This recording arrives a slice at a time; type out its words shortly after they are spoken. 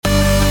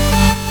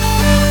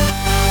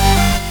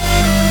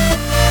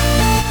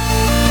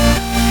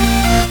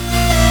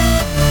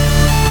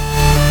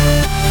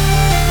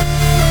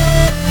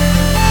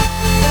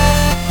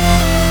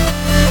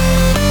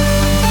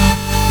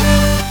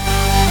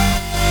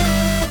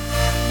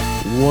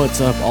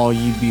What's up, all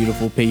you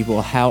beautiful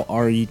people? How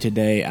are you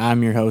today?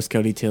 I'm your host,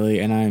 Cody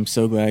Tilley, and I am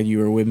so glad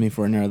you are with me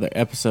for another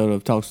episode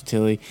of Talks with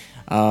Tilley.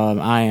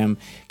 I am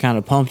kind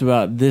of pumped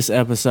about this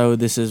episode.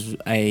 This is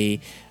a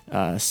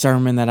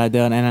sermon that I've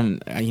done,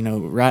 and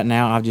right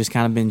now I've just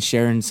kind of been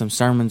sharing some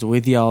sermons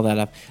with y'all that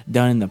I've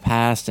done in the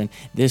past, and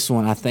this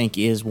one I think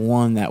is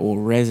one that will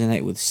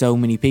resonate with so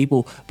many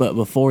people. But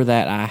before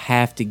that, I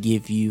have to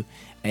give you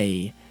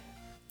a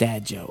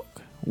dad joke.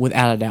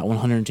 Without a doubt,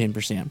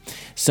 110%.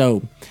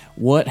 So,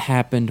 what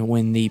happened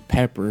when the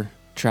pepper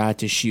tried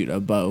to shoot a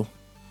bow?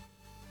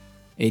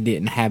 It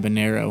didn't have an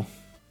arrow.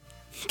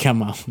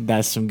 Come on,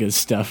 that's some good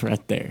stuff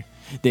right there.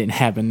 Didn't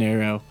have an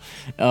arrow.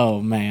 Oh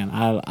man,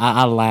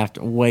 I laughed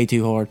way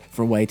too hard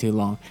for way too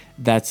long.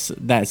 That's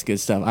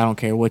good stuff. I don't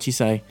care what you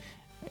say.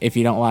 If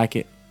you don't like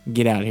it,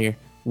 get out of here.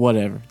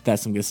 Whatever.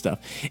 That's some good stuff.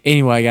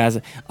 Anyway,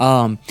 guys,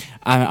 I'm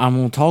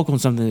going to talk on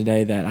something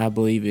today that I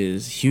believe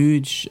is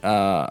huge.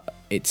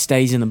 It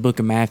stays in the book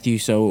of Matthew,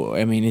 so,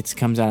 it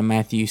comes out of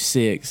Matthew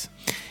 6.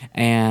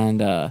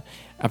 And I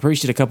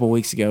preached it a couple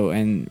weeks ago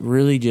and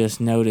really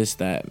just noticed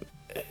that,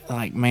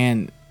 I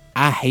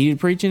hated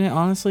preaching it,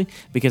 honestly,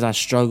 because I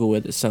struggle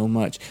with it so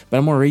much. But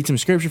I'm going to read some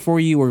scripture for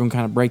you. We're going to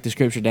kind of break the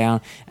scripture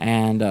down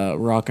and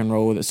rock and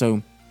roll with it.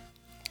 So,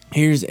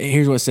 Here's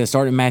what it says.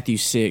 Start in Matthew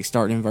 6,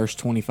 starting in verse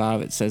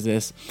 25. It says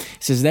this. It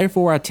says,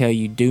 "Therefore I tell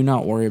you, do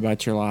not worry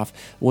about your life,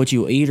 what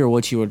you will eat or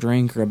what you will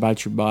drink, or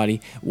about your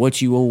body,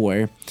 what you will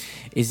wear.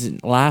 Is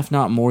life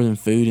not more than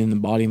food, and the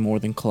body more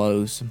than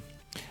clothes?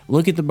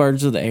 Look at the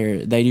birds of the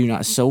air. They do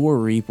not sow or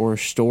reap or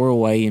store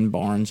away in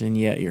barns, and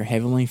yet your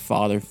heavenly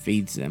Father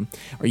feeds them.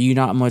 Are you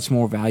not much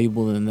more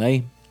valuable than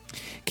they?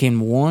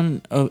 Can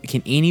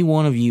any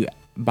one of you,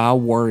 by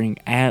worrying,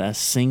 add a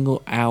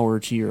single hour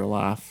to your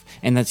life?"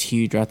 And that's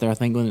huge right there, I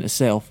think, in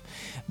itself.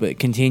 But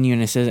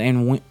continuing, it says,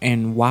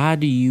 and why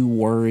do you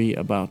worry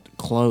about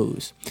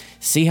clothes?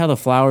 See how the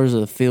flowers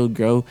of the field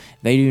grow?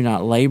 They do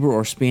not labor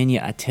or spin,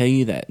 yet I tell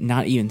you that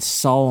not even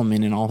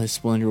Solomon in all his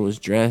splendor was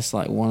dressed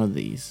like one of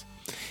these.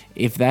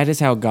 If that is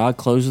how God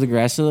clothes the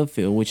grass of the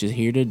field, which is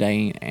here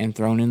today and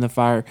thrown in the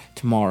fire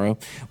tomorrow,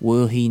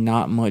 will he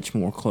not much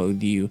more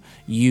clothe you,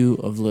 you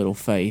of little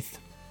faith?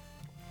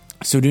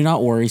 So do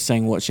not worry,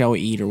 saying, what shall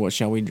we eat, or what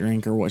shall we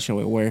drink, or what shall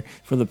we wear?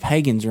 For the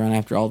pagans run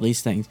after all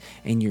these things,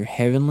 and your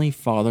heavenly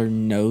Father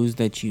knows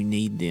that you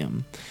need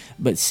them.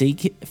 But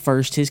seek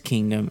first his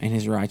kingdom and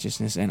his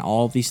righteousness, and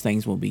all these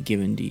things will be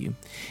given to you.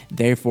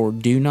 Therefore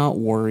do not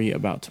worry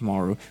about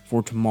tomorrow,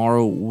 for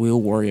tomorrow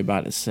will worry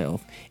about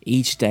itself.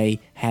 Each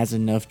day has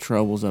enough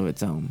troubles of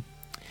its own.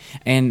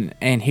 And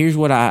here's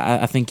what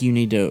I think you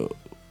need to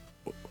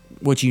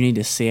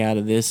see out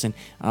of this, and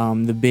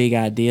the big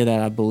idea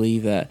that I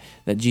believe that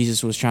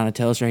Jesus was trying to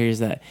tell us right here is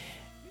that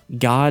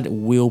God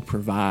will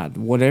provide.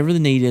 Whatever the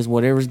need is,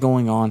 whatever's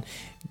going on,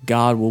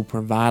 God will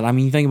provide.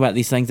 You think about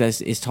these things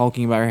that is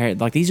talking about right here,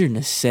 like these are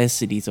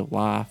necessities of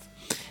life.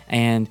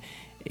 And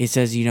it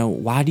says,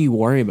 why do you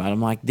worry about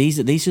them? Like these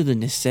are the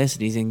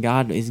necessities, and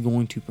God is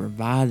going to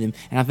provide them.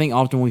 And I think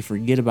often we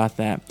forget about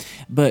that.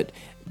 But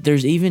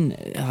there's even,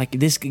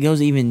 this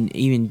goes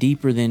even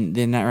deeper than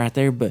that right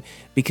there. But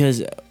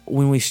because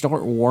when we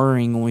start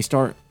worrying, when we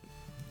start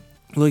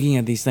looking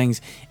at these things,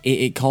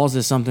 it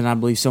causes something I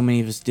believe so many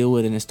of us deal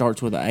with, and it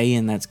starts with an A,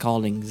 and that's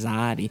called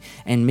anxiety.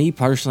 And me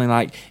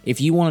personally, if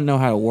you want to know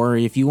how to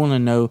worry, if you want to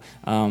know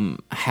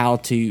how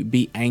to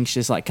be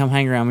anxious, come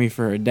hang around me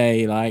for a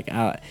day.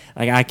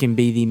 I can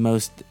be the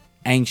most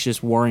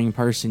anxious, worrying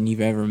person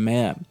you've ever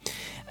met.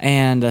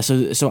 And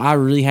so I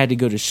really had to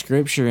go to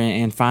Scripture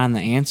and find the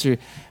answer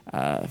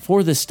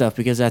for this stuff,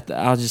 because I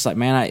was just like,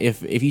 man,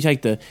 if you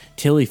take the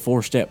Tilley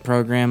 4-step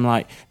program,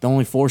 the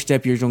only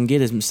 4-step you're going to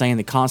get is saying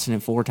the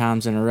consonant 4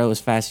 times in a row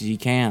as fast as you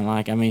can.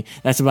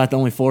 That's about the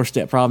only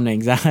 4-step problem, the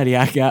anxiety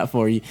I got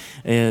for you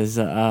is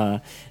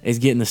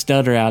getting the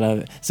stutter out of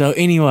it. So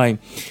anyway,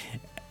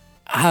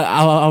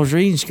 I was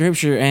reading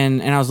Scripture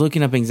and I was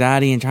looking up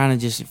anxiety and trying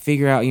to just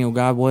figure out,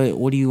 God,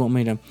 what do you want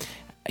me to,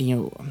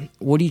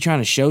 what are you trying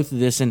to show through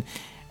this?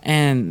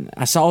 And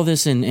I saw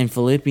this in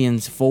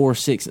Philippians 4,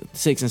 6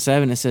 and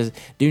 7. It says,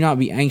 do not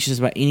be anxious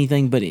about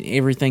anything, but in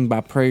everything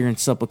by prayer and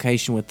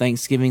supplication with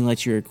thanksgiving,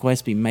 let your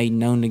requests be made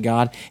known to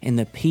God, and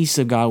the peace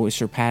of God, which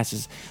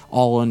surpasses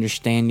all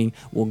understanding,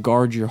 will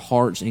guard your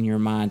hearts and your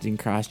minds in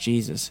Christ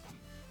Jesus.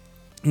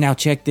 Now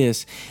check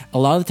this. A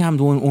lot of the times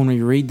when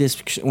we read this,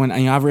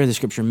 I've read the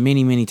Scripture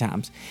many, many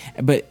times,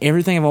 but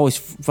everything I've always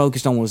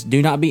focused on was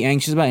do not be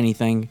anxious about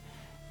anything,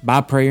 by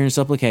prayer and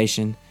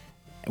supplication,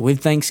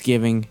 with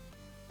thanksgiving,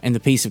 and the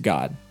peace of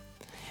God.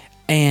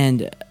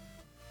 And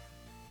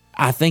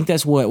I think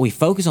that's what we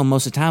focus on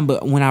most of the time,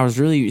 but when I was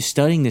really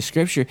studying the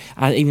Scripture,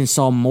 I even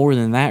saw more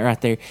than that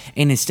right there.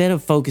 And instead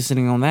of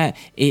focusing on that,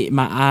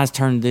 my eyes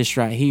turned to this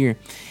right here.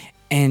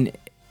 And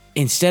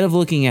instead of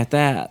looking at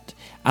that,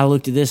 I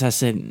looked at this, I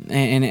said,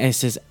 and it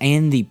says,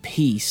 and the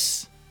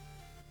peace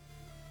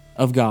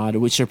of God,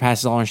 which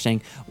surpasses all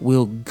understanding,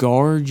 will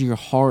guard your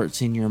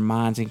hearts and your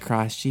minds in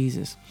Christ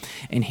Jesus.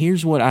 And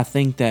here's what I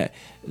think that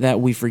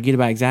we forget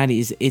about anxiety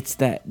is it's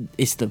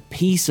the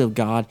peace of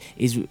God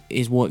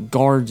is what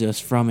guards us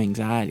from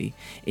anxiety.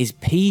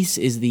 Peace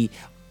is the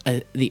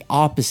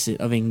opposite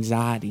of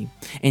anxiety,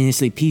 and it's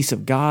the peace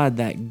of God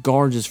that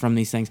guards us from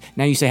these things.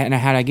 Now you say, now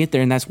how did I get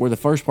there? And that's where the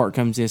first part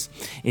comes.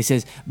 It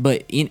says,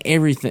 but in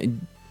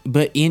everything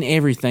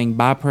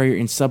by prayer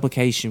and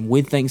supplication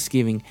with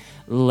thanksgiving,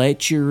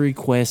 let your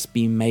requests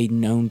be made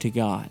known to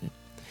God.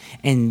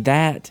 And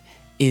that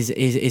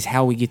is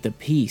how we get the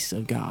peace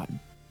of God.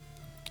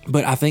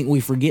 But I think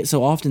we forget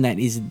so often that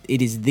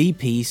it is the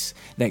peace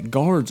that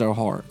guards our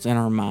hearts and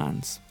our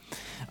minds.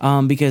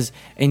 Because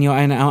and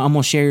I'm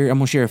gonna share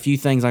a few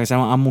things. Like I said,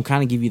 I'm gonna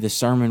kind of give you the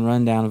sermon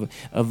rundown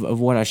of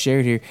what I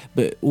shared here.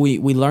 But we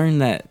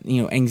learned that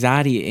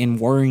anxiety and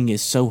worrying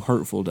is so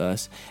hurtful to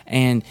us,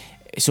 and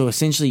so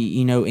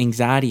essentially,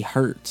 anxiety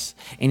hurts,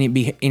 and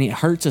it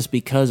hurts us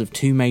because of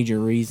two major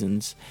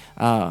reasons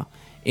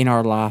in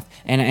our life.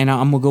 And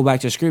I'm gonna go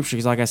back to Scripture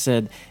because, like I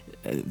said,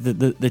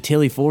 the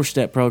Tilly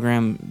 4-step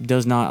program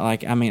does not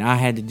I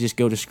had to just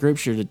go to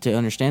Scripture to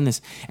understand this.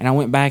 And I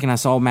went back and I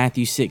saw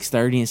Matthew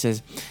 6:30, and it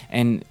says,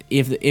 and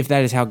if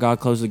that is how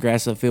God clothes the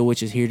grass of the field,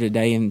 which is here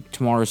today and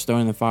tomorrow is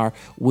thrown in the fire,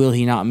 will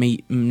He not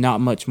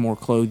much more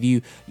clothe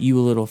you a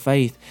little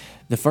faith?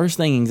 The first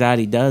thing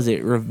anxiety does,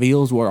 it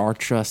reveals where our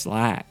trust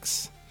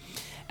lacks.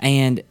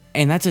 And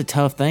that's a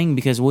tough thing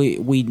because we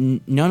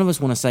none of us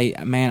want to say,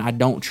 man, I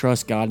don't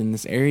trust God in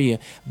this area.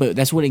 But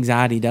that's what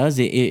anxiety does.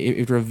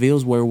 It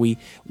reveals where we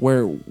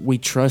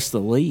trust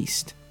the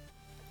least.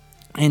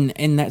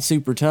 And that's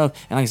super tough.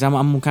 And like I said, I'm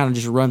going to kind of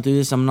just run through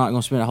this. I'm not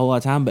going to spend a whole lot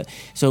of time. But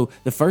so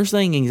the first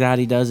thing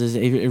anxiety does is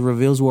it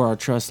reveals where our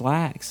trust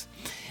lacks.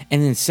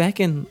 And then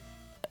second,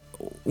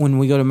 when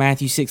we go to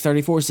Matthew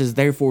 6:34, it says,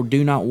 therefore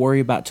do not worry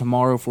about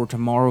tomorrow, for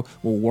tomorrow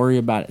will worry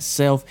about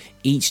itself.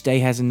 Each day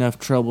has enough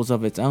troubles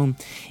of its own.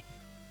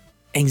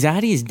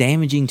 Anxiety is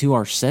damaging to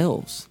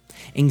ourselves.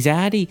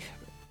 Anxiety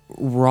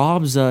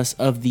robs us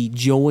of the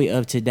joy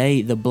of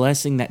today, the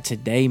blessing that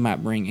today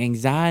might bring.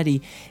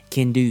 Anxiety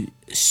can do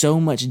so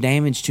much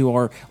damage to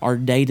our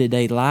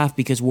day-to-day life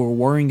because we're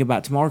worrying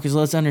about tomorrow. Because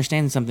let's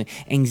understand something.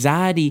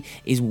 Anxiety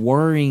is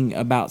worrying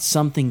about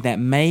something that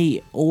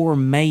may or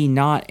may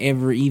not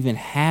ever even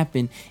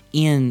happen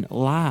in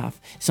life.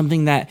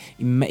 Something that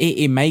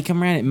it may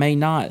come around, it may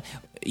not.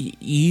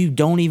 You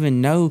don't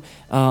even know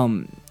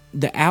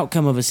the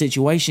outcome of a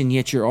situation,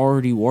 yet you're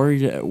already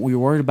worried. We're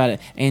worried about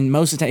it, and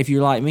most of the time, if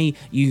you're like me,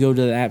 you go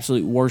to the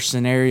absolute worst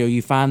scenario.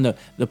 You find the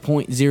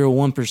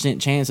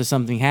 0.01% chance of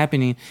something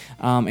happening,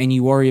 and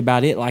you worry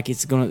about it like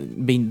it's going to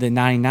be the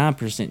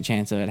 99%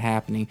 chance of it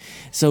happening.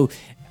 So,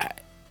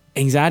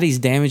 anxiety is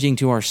damaging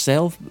to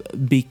ourselves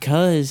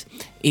because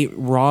it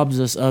robs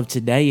us of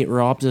today. It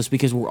robs us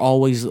because we're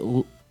always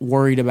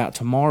worried about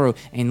tomorrow.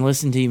 And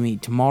listen to me,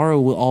 tomorrow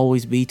will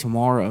always be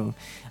tomorrow.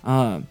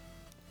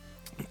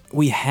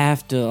 We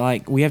have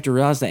to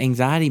realize that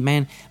anxiety,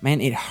 man,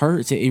 it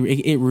hurts.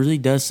 It really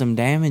does some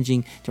damage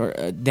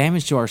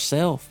to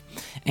ourselves.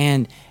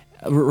 And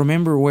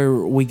remember where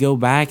we go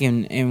back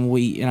and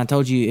I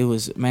told you it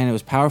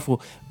was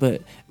powerful.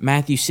 But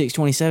Matthew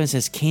 6:27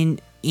 says, "Can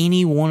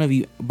any one of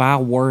you, by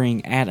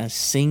worrying, add a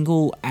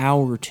single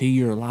hour to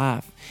your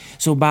life?"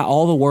 So by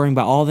all the worrying,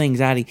 by all the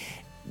anxiety,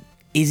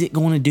 is it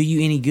going to do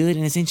you any good?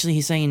 And essentially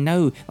he's saying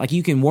no. Like,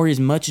 you can worry as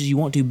much as you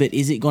want to, but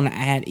is it going to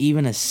add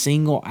even a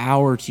single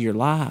hour to your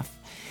life?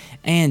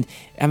 And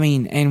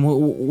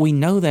we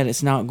know that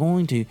it's not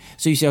going to.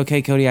 So you say,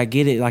 okay, Cody, I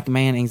get it. Like,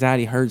 man,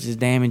 anxiety hurts, is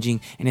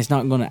damaging, and it's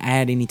not going to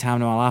add any time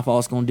to my life. All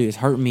it's going to do is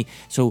hurt me.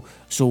 So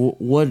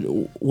what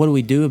do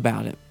we do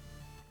about it?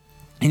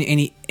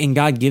 And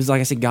God gives, like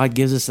I said, God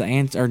gives us the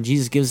answer, or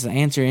Jesus gives us the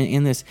answer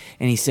in this,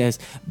 and He says,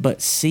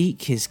 "But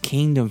seek His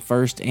kingdom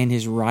first and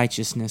His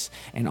righteousness,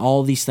 and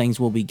all these things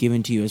will be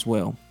given to you as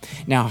well."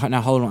 Now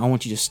hold on. I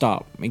want you to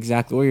stop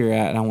exactly where you're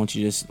at, and I want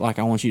you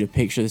to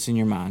picture this in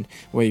your mind.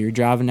 Whether you're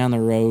driving down the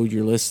road,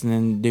 you're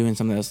listening, doing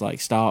something else,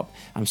 like stop.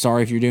 I'm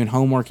sorry if you're doing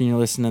homework and you're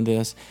listening to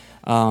this.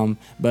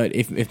 But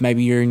if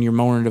maybe you're in your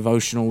morning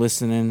devotional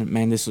listening,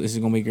 man, this is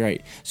going to be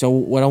great. So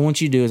what I want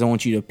you to do is I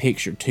want you to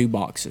picture two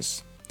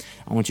boxes.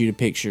 I want you to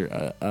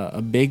picture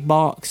a big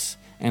box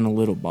and a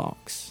little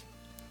box.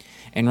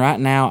 And right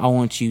now, I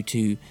want you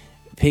to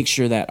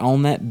picture that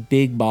on that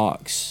big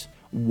box,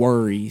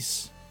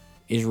 worries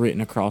is written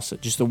across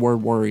it. Just the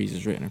word worries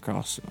is written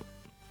across it.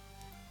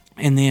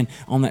 And then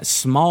on that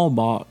small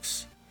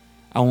box,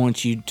 I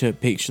want you to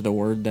picture the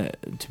word that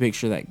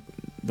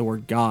the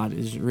word God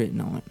is written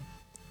on it.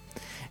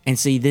 And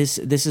see, this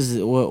is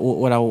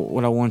what I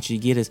want you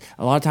to get is,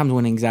 a lot of times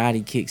when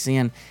anxiety kicks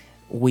in,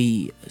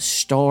 we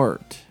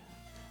start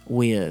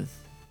with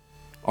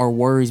our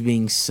worries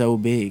being so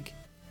big.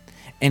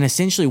 And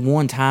essentially,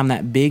 one time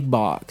that big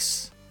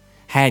box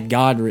had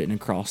God written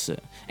across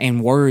it,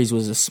 and worries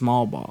was a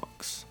small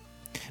box.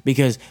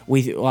 because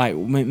we like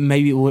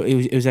maybe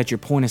it was at your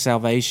point of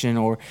salvation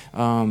or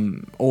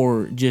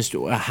just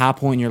a high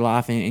point in your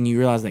life, and you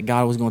realized that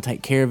God was going to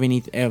take care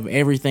of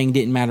everything,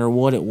 didn't matter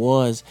what it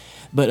was.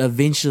 But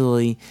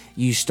eventually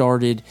you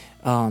started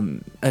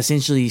taking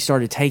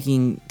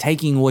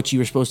what you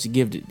were supposed to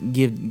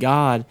give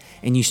God,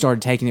 and you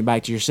started taking it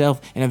back to yourself,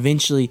 and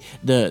eventually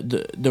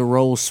the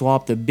roles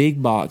swapped. The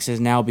big box has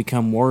now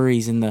become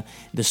worries, and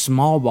the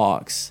small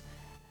box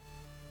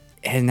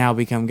has now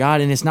become God.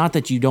 And it's not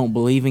that you don't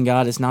believe in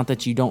God, it's not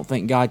that you don't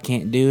think God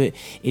can't do it,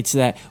 it's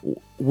that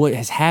what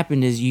has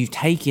happened is you've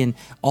taken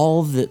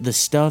all the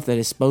stuff that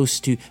is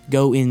supposed to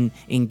go in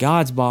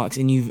God's box,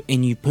 and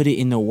you put it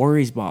in the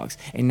worries box,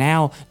 and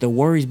now the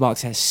worries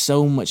box has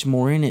so much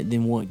more in it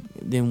than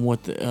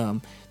what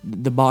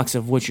the box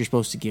of what you're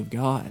supposed to give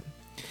God.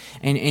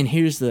 And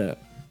here's the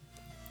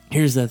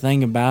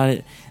thing about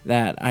it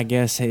that I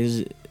guess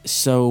is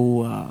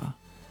so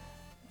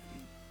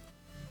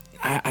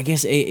I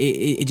guess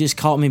it just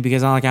caught me,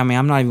 because I'm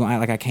not even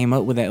like I came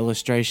up with that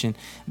illustration,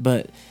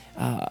 but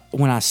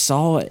when I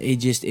saw it,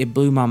 it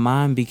blew my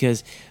mind,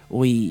 because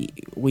we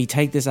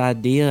take this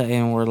idea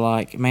and we're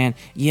like, man,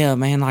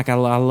 like I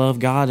love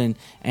God,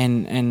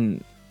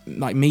 and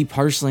like me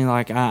personally,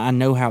 like I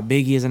know how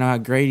big He is, I know how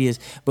great He is,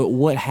 but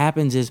what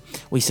happens is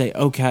we say,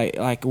 okay,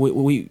 like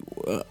we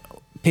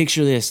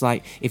picture this,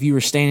 like if you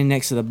were standing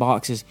next to the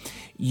boxes,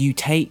 you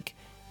take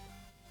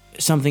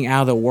something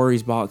out of the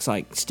worries box,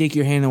 like stick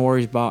your hand in the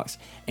worries box,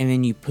 and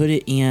then you put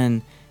it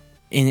in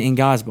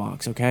God's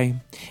box, okay?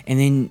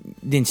 And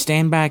then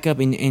stand back up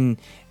and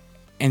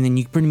then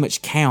you pretty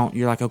much count.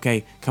 You're like,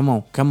 okay, come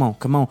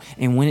on.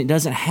 And when it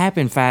doesn't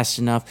happen fast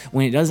enough,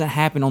 when it doesn't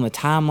happen on the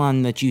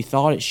timeline that you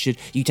thought it should,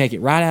 you take it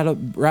right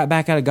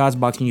back out of God's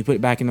box and you put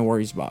it back in the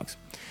worries box.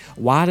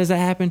 Why does that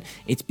happen?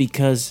 It's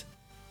because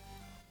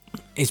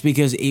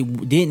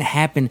it didn't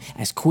happen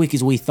as quick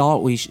as we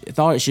thought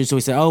it should. So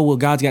we said, "Oh well,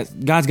 God's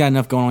got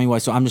enough going on anyway.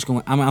 So I'm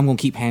going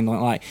to keep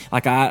handling it.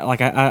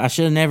 I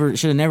should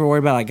have never worried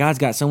about it. Like God's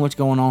got so much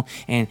going on,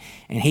 and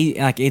He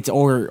like it's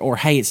or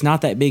hey, it's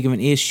not that big of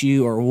an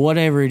issue or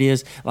whatever it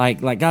is.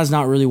 Like God's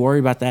not really worried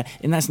about that,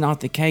 and that's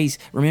not the case.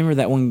 Remember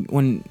that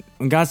when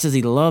God says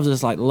He loves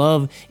us, like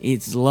love,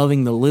 it's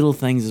loving the little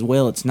things as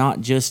well. It's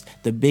not just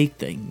the big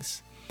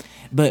things.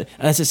 But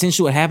that's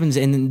essentially what happens,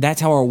 and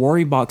that's how our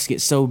worry box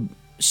gets so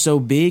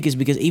big, is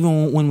because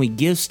even when we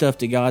give stuff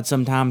to God,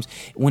 sometimes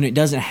when it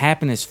doesn't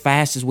happen as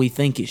fast as we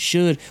think it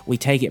should, we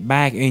take it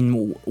back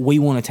and we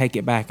want to take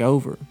it back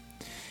over.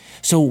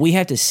 So we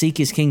have to seek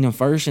His kingdom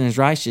first and His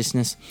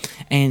righteousness.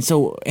 And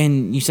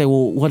you say,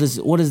 well, what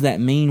does that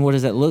mean? What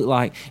does that look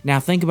like? Now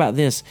think about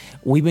this.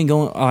 We've been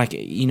going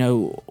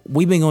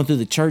through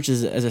the church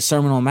as a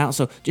Sermon on the Mount.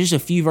 So just a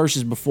few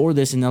verses before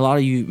this, and a lot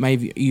of you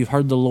you've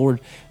heard the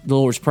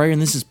Lord's Prayer,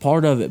 and this is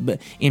part of it.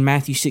 But in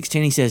Matthew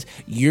 6:10, He says,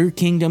 "Your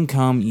kingdom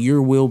come,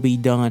 Your will be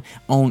done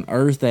on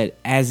earth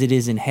as it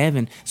is in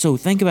heaven." So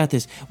think about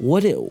this.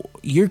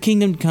 Your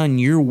kingdom come,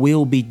 Your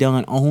will be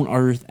done on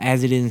earth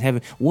as it is in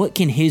heaven. What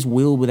can His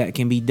will that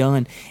can be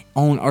done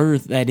on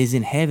earth that is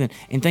in heaven?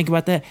 And think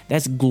about that.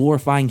 That's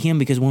glorifying Him,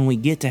 because when we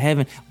get to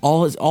heaven,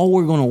 all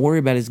we're going to worry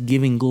about is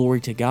giving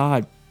glory to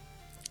God.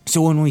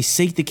 So when we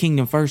seek the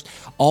kingdom first,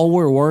 all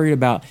we're worried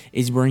about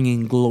is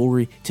bringing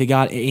glory to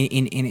God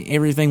in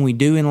everything we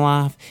do in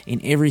life,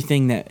 in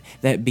everything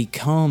that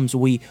becomes.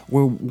 We're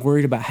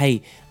worried about,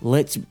 hey,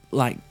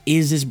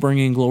 is this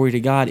bringing glory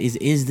to God?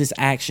 Is this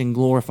action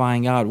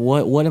glorifying God?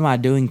 What am I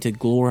doing to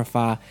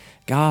glorify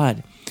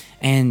God?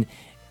 And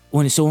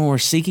when we're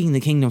seeking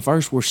the kingdom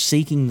first, we're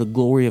seeking the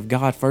glory of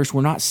God first.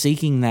 We're not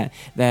seeking that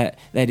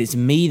it's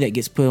me that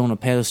gets put on a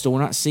pedestal.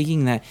 We're not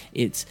seeking that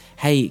it's,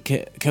 hey,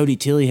 Cody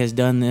Tilley has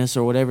done this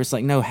or whatever. It's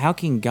like, no, how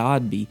can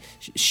God be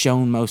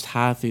shown most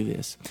high through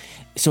this?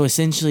 So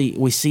essentially,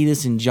 we see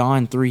this in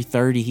John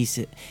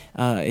 3:30.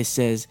 It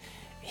says,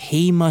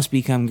 He must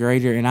become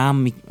greater and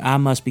I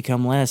must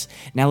become less.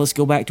 Now let's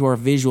go back to our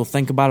visual.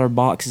 Think about our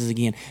boxes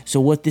again. So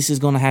what this is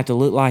going to have to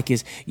look like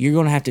is you're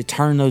going to have to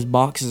turn those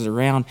boxes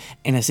around,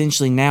 and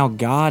essentially now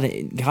God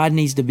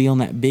needs to be on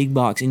that big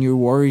box, and your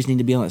worries need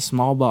to be on that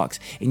small box.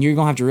 And you're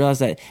going to have to realize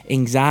that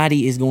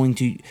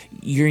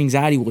your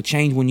anxiety will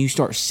change when you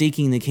start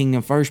seeking the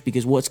kingdom first,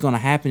 because what's going to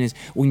happen is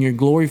when you're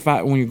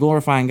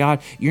glorifying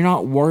God, you're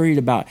not worried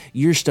about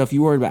your stuff.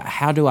 You're worried about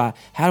how do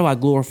I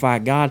glorify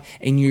God,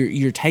 and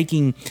you're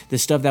taking the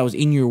stuff that was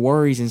in your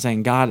worries and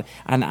saying, God,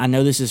 I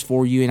know this is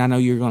for You, and I know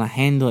You're going to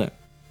handle it.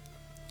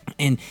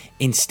 And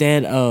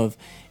instead of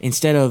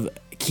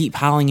keep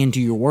piling into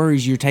your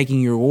worries, you're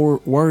taking your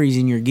worries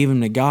and you're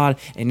giving them to God,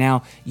 and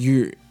now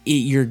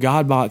your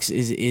God box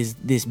is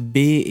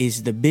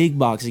the big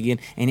box again,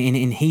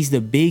 and He's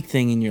the big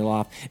thing in your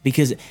life,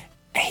 because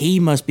He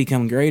must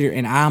become greater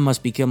and I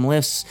must become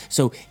less.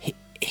 So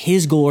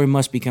His glory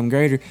must become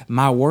greater.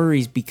 My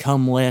worries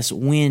become less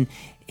when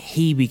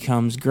He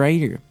becomes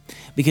greater.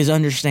 Because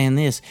understand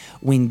this,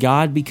 when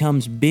God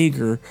becomes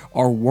bigger,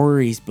 our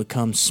worries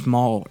become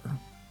smaller.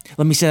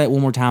 Let me say that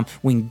one more time.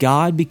 When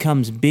God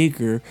becomes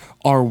bigger,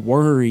 our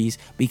worries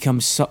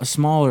become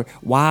smaller.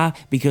 Why?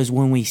 Because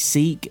when we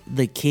seek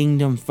the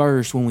kingdom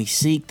first, when we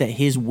seek that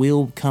His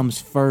will comes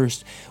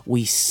first,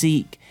 we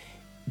seek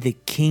the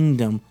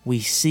kingdom, we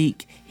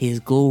seek His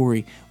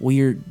glory.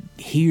 We are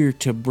here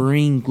to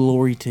bring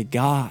glory to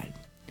God.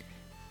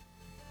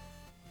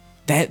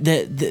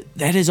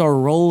 That is our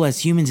role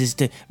as humans, is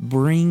to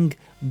bring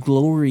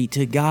glory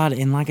to God.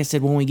 And like I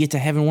said, when we get to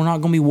heaven, we're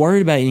not going to be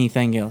worried about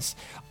anything else.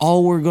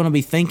 All we're going to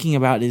be thinking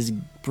about is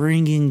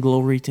bringing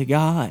glory to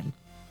God.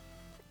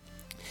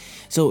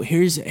 So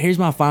here's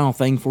my final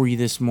thing for you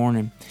this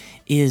morning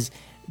is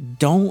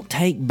don't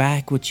take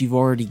back what you've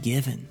already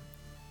given.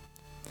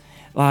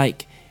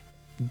 Like,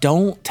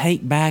 don't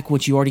take back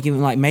what you already given.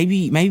 Like maybe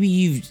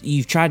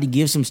you've tried to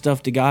give some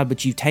stuff to God,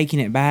 but you've taken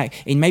it back,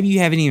 and maybe you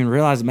haven't even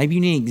realized it. Maybe you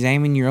need to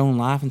examine your own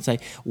life and say,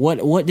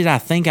 what did I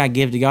think I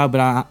give to God,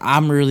 but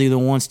I'm really the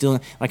one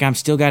still, like I'm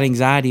still got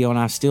anxiety on.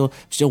 I'm still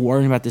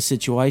worrying about the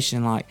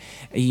situation. Like,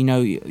 you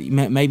know,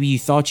 maybe you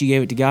thought you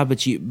gave it to God,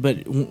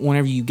 but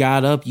whenever you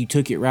got up, you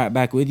took it right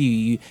back with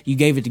you. You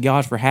gave it to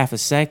God for half a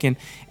second,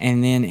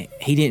 and then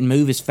He didn't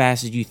move as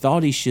fast as you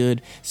thought He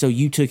should, so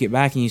you took it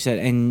back and you said,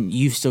 and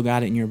you've still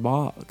got it in your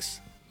box.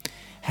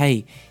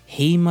 Hey,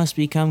 He must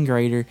become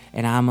greater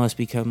and I must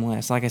become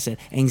less. Like I said,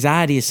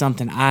 anxiety is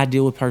something I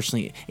deal with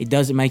personally. It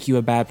doesn't make you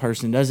a bad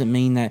person. It doesn't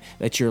mean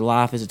that your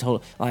life is a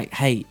total, like,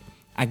 hey,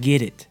 I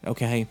get it,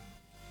 okay?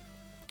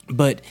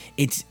 But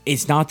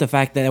it's not the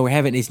fact that we're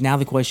having it. It's now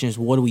the question is,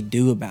 what do we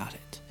do about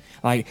it?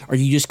 Like, are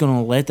you just going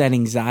to let that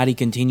anxiety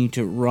continue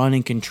to run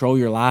and control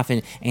your life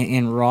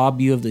and rob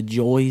you of the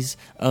joys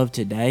of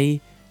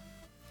today?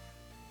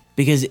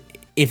 Because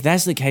if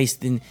that's the case,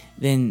 then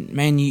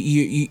man,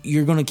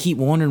 you're going to keep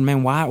wondering,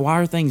 man, why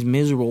are things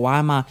miserable? Why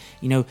am I,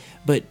 you know?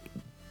 But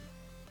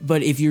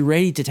if you're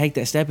ready to take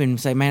that step and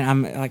say, man,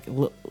 I'm like,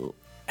 look,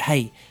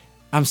 hey,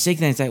 I'm sick of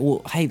that, and say,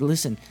 well, hey,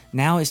 listen,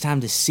 now it's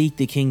time to seek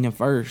the kingdom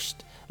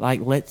first.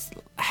 Like, let's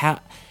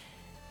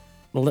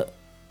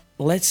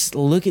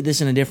look at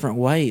this in a different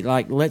way.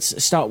 Like,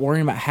 let's stop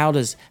worrying about how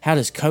does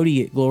Cody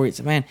get glory. It's,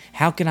 man,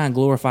 how can I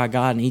glorify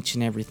God in each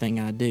and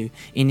everything I do?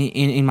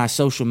 In my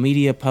social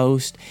media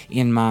post,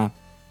 in my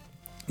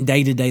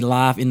day-to-day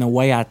life, in the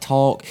way I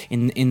talk,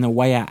 in the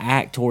way I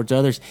act towards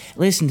others.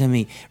 Listen to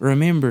me.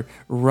 Remember,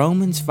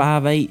 Romans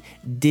 5:8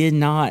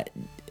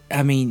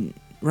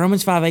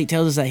 Romans 5:8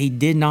 tells us that He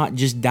did not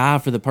just die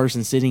for the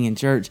person sitting in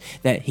church,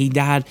 that He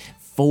died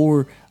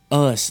for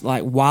us.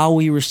 Like, while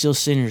we were still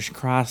sinners,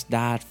 Christ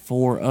died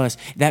for us.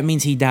 That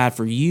means He died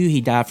for you.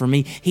 He died for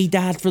me. He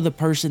died for the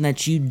person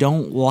that you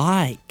don't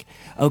like.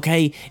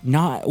 Okay,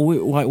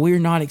 we're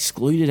not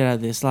excluded out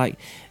of this. Like,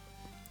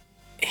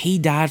 He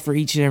died for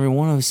each and every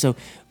one of us. So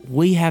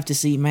we have to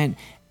see, man,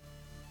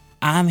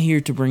 I'm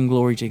here to bring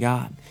glory to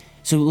God.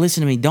 So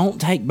listen to me. Don't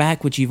take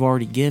back what you've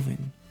already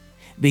given.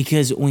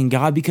 Because when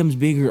God becomes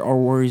bigger, our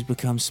worries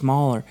become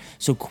smaller.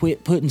 So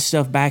quit putting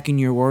stuff back in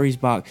your worries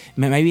box.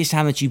 Maybe it's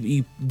time that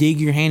you dig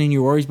your hand in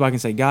your worries box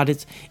and say, God,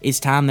 it's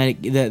time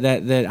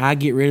that I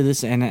get rid of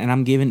this and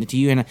I'm giving it to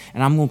you, and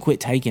I'm going to quit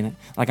taking it.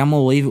 Like, I'm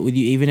going to leave it with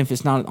you, even if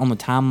it's not on the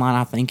timeline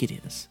I think it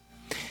is.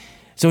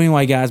 So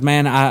anyway, guys,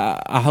 man,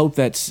 I hope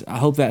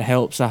that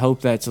helps. I hope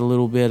that's a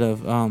little bit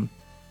of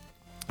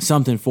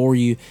something for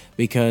you,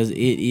 because it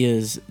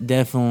is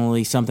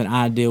definitely something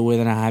I deal with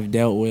and I have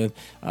dealt with.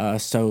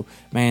 So,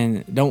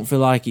 man, don't feel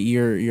like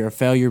you're a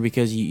failure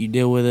because you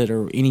deal with it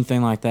or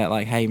anything like that.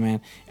 Like, hey,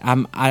 man,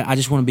 I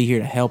just want to be here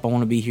to help. I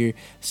want to be here,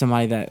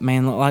 somebody that,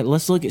 man, like,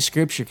 let's look at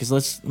Scripture, because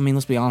let's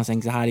be honest,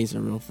 anxiety is a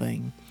real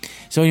thing.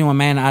 So anyway,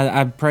 man,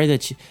 I pray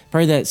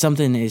that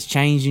something is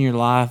changed in your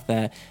life,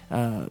 that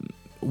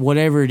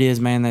whatever it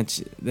is, man,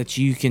 that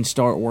you can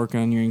start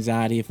working on your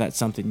anxiety if that's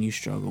something you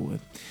struggle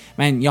with.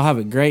 Man, y'all have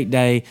a great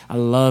day. I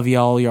love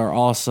y'all. Y'all are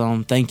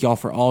awesome. Thank y'all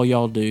for all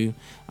y'all do.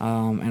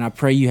 And I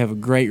pray you have a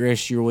great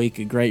rest of your week,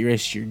 a great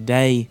rest of your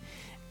day,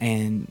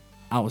 and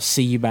I will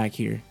see you back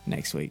here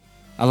next week.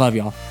 I love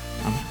y'all.